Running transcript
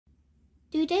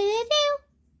Do do do do.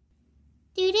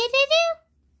 Do do do do.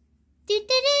 Do do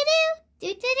do do. Do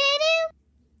do do do.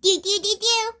 Do do do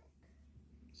do.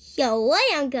 So what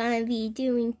I'm gonna be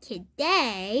doing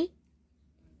today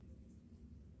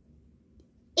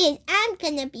is I'm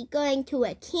gonna be going to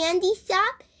a candy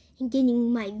shop and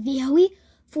getting my very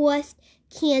first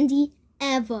candy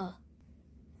ever.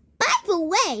 By the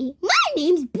way, my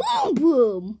name's Boom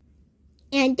Boom.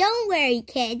 And don't worry,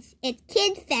 kids, it's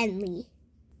kid friendly.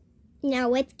 Now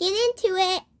let's get into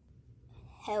it.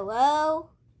 Hello?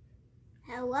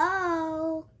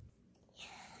 Hello?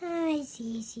 Hi,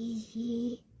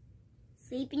 Zizi.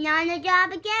 Sleeping on the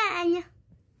job again.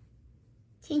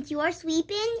 Since you're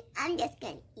sleeping, I'm just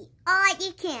gonna eat all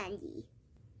your candy.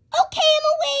 Okay, I'm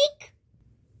awake.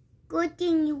 Good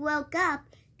thing you woke up,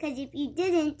 because if you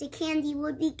didn't, the candy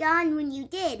would be gone when you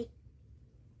did.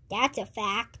 That's a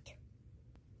fact.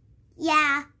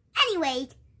 Yeah, anyways,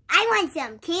 I want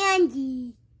some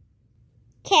candy.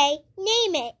 Okay,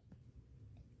 name it.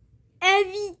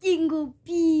 Every single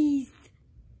piece.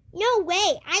 No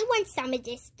way, I want some of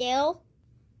this still.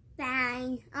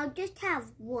 Fine, I'll just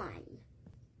have one.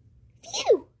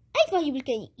 Phew, I thought you were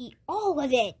going to eat all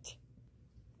of it.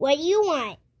 What do you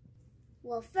want?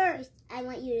 Well, first, I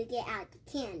want you to get out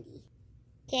the candy.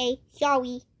 Okay, shall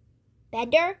we?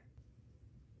 Better?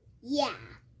 Yeah.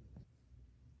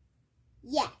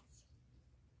 Yes.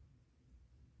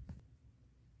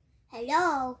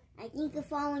 Hello, I think you're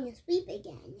falling asleep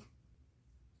again.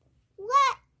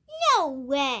 What? No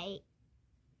way.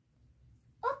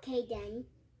 Okay then.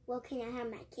 Well, can I have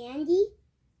my candy?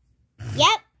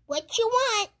 Yep, what you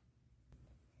want?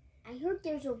 I heard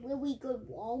there's a really good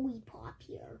lollipop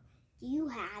here. Do you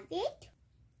have it?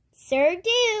 Sure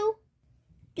do.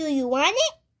 Do you want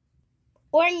it?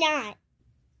 Or not?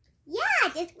 Yeah,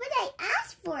 that's what I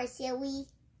asked for, silly.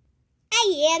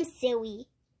 I am silly.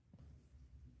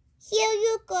 Here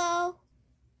you go.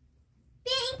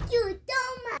 Thank you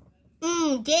so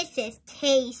much. This is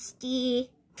tasty.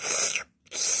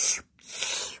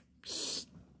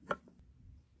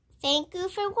 Thank you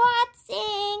for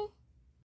watching.